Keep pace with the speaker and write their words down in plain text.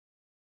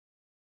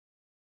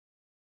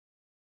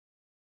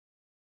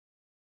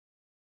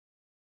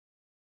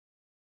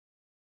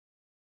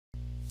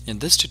In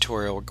this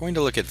tutorial, we're going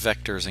to look at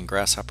vectors in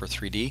Grasshopper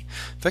 3D.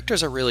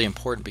 Vectors are really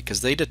important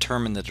because they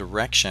determine the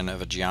direction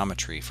of a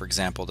geometry, for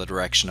example, the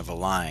direction of a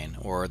line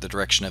or the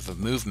direction of a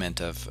movement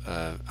of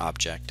an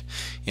object.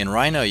 In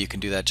Rhino, you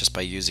can do that just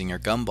by using your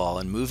gumball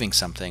and moving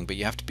something, but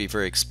you have to be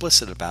very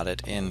explicit about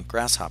it in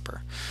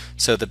Grasshopper.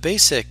 So the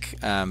basic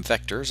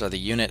vectors are the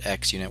unit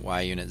x, unit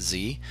y, unit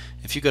z.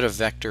 If you go to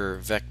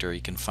vector,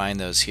 you can find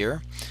those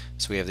here.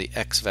 So we have the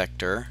x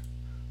vector,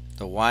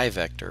 the y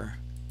vector,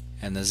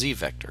 and the z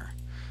vector.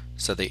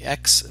 So the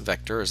x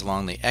vector is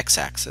along the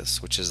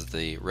x-axis, which is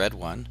the red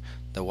one.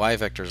 The y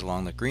vector is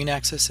along the green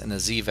axis, and the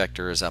z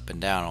vector is up and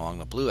down along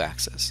the blue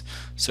axis.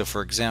 So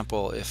for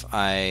example, if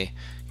I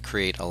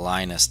create a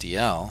line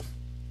SDL,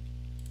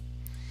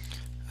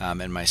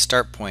 and my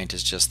start point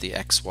is just the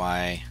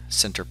xy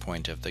center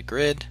point of the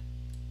grid,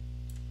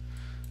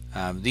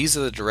 these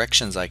are the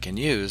directions I can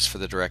use for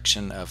the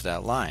direction of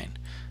that line.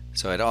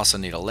 So I'd also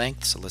need a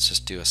length, so let's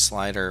just do a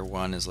slider.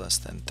 1 is less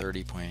than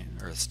 30 point,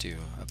 or let's do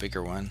a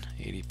bigger one,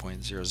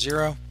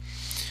 80.00.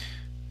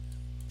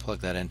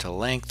 Plug that into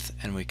length,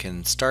 and we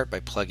can start by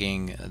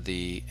plugging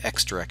the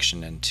x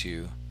direction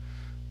into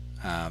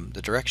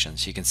the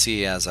directions. You can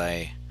see as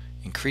I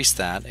increase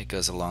that, it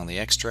goes along the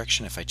x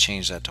direction. If I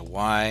change that to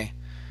y,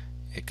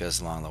 it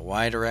goes along the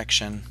y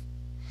direction,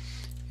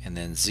 and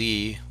then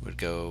z would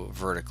go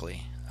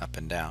vertically up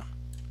and down.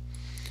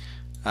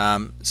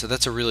 So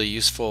that's a really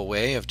useful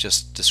way of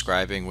just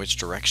describing which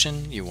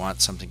direction you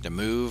want something to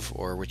move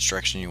or which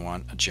direction you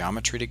want a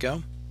geometry to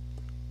go.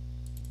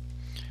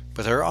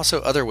 But there are also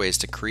other ways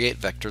to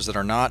create vectors that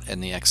are not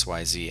in the x,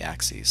 y, z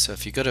axes. So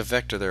if you go to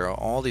vector, there are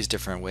all these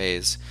different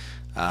ways.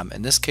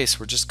 In this case,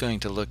 we're just going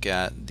to look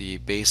at the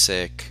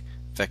basic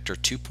vector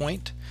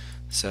 2-point.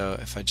 So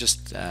if I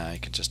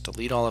can just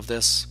delete all of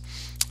this.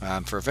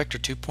 For a vector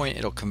 2-point,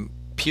 it'll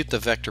compute the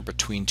vector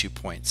between 2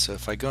 points. So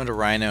if I go into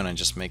Rhino and I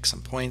just make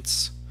some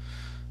points,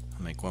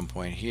 I'll make 1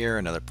 point here,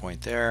 another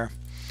point there,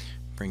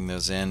 bring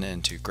those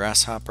into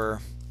Grasshopper,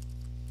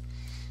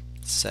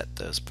 set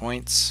those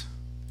points,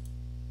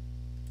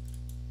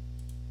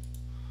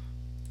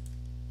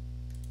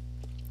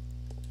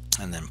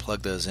 and then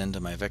plug those into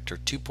my vector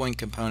 2-point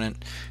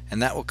component,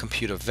 and that will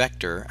compute a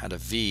vector out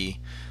of v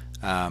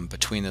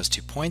between those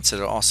 2 points.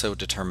 It'll also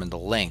determine the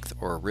length,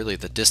 or really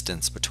the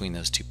distance between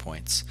those 2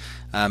 points.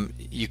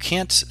 You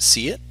can't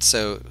see it,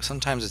 so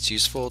sometimes it's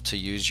useful to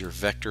use your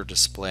vector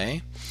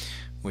display,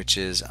 which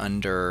is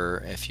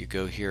under, if you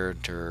go here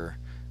under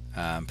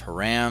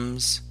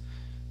params,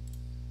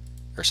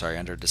 or sorry,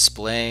 under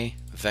display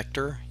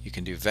vector, you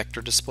can do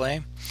vector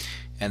display,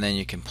 and then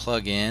you can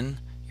plug in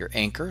your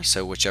anchor,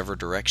 so whichever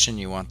direction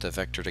you want the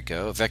vector to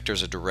go. A vector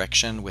is a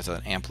direction with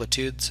an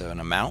amplitude, so an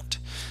amount.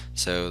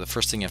 So the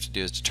first thing you have to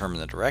do is determine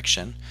the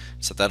direction.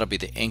 So that'll be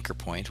the anchor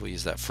point. We'll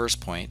use that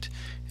first point,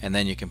 and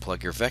then you can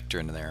plug your vector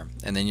into there.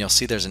 And then you'll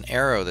see there's an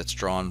arrow that's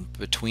drawn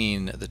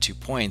between the 2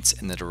 points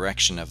in the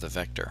direction of the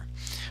vector.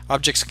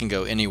 Objects can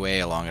go any way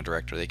along a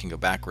director. They can go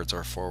backwards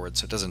or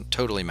forwards, so it doesn't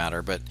totally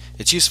matter, but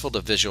it's useful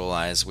to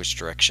visualize which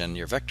direction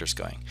your vector is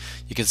going.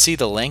 You can see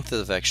the length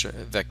of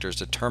the vector is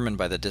determined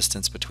by the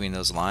distance between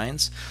those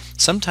lines.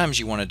 Sometimes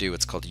you want to do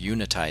what's called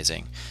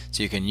unitizing.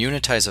 So you can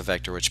unitize a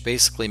vector, which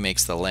basically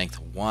makes the length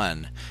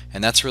 1,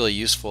 and that's really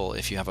useful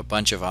if you have a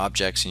bunch of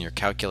objects and you're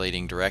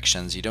calculating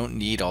directions. You don't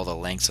need all the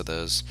lengths of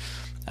those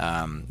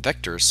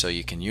vectors, so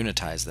you can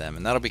unitize them,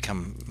 and that'll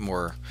become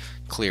more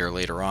clear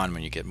later on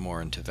when you get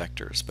more into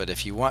vectors. But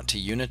if you want to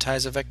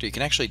unitize a vector, you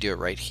can actually do it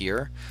right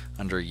here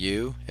under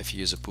U if you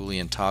use a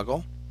Boolean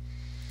toggle,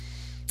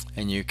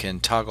 and you can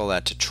toggle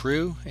that to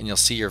true, and you'll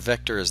see your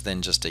vector is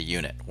then just a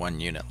unit, 1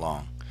 unit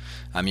long.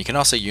 You can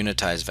also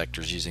unitize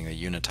vectors using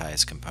the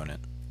unitize component.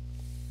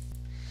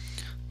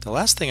 The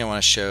last thing I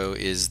want to show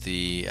is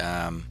the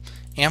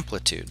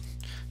amplitude.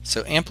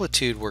 So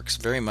amplitude works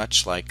very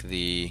much like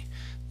the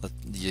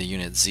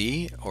unit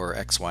z, or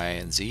x, y,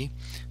 and z.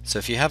 So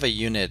if you have a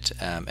unit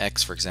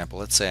x, for example,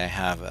 let's say I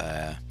have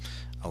a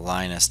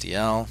line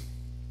SDL,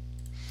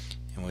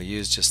 and we'll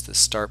use just the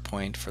start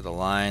point for the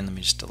line. Let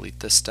me just delete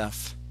this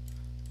stuff.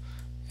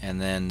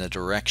 And then the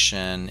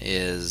direction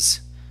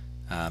is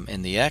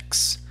in the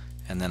x,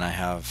 and then I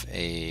have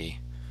a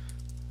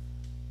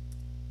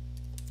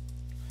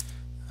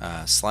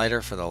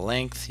slider for the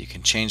length. You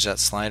can change that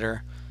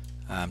slider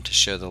to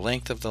show the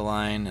length of the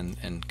line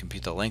and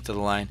compute the length of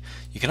the line.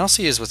 You can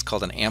also use what's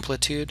called an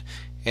amplitude,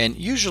 and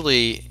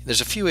usually there's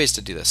a few ways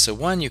to do this. So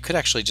one, you could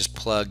actually just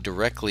plug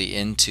directly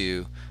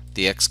into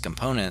the x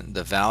component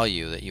the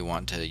value that you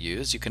want to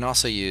use. You can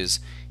also use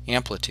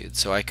amplitude.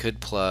 So I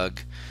could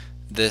plug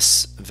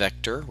this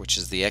vector, which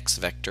is the x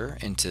vector,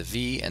 into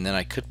v, and then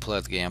I could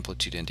plug the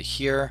amplitude into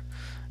here,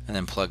 and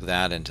then plug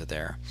that into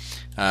there.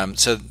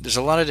 So there's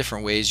a lot of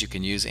different ways you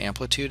can use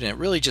amplitude, and it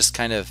really just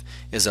kind of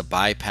is a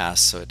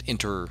bypass, so it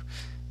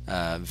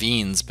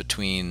intervenes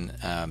between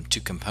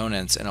 2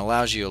 components and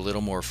allows you a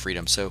little more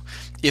freedom. So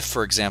if,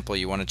 for example,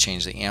 you want to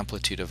change the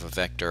amplitude of a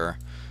vector,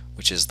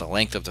 which is the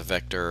length of the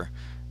vector,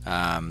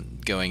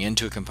 going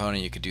into a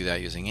component, you could do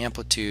that using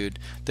Amplitude.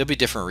 There'll be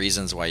different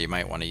reasons why you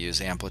might want to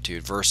use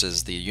Amplitude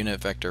versus the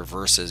unit vector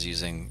versus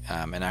using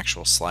an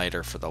actual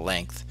slider for the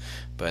length,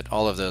 but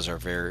all of those are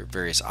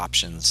various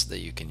options that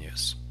you can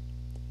use.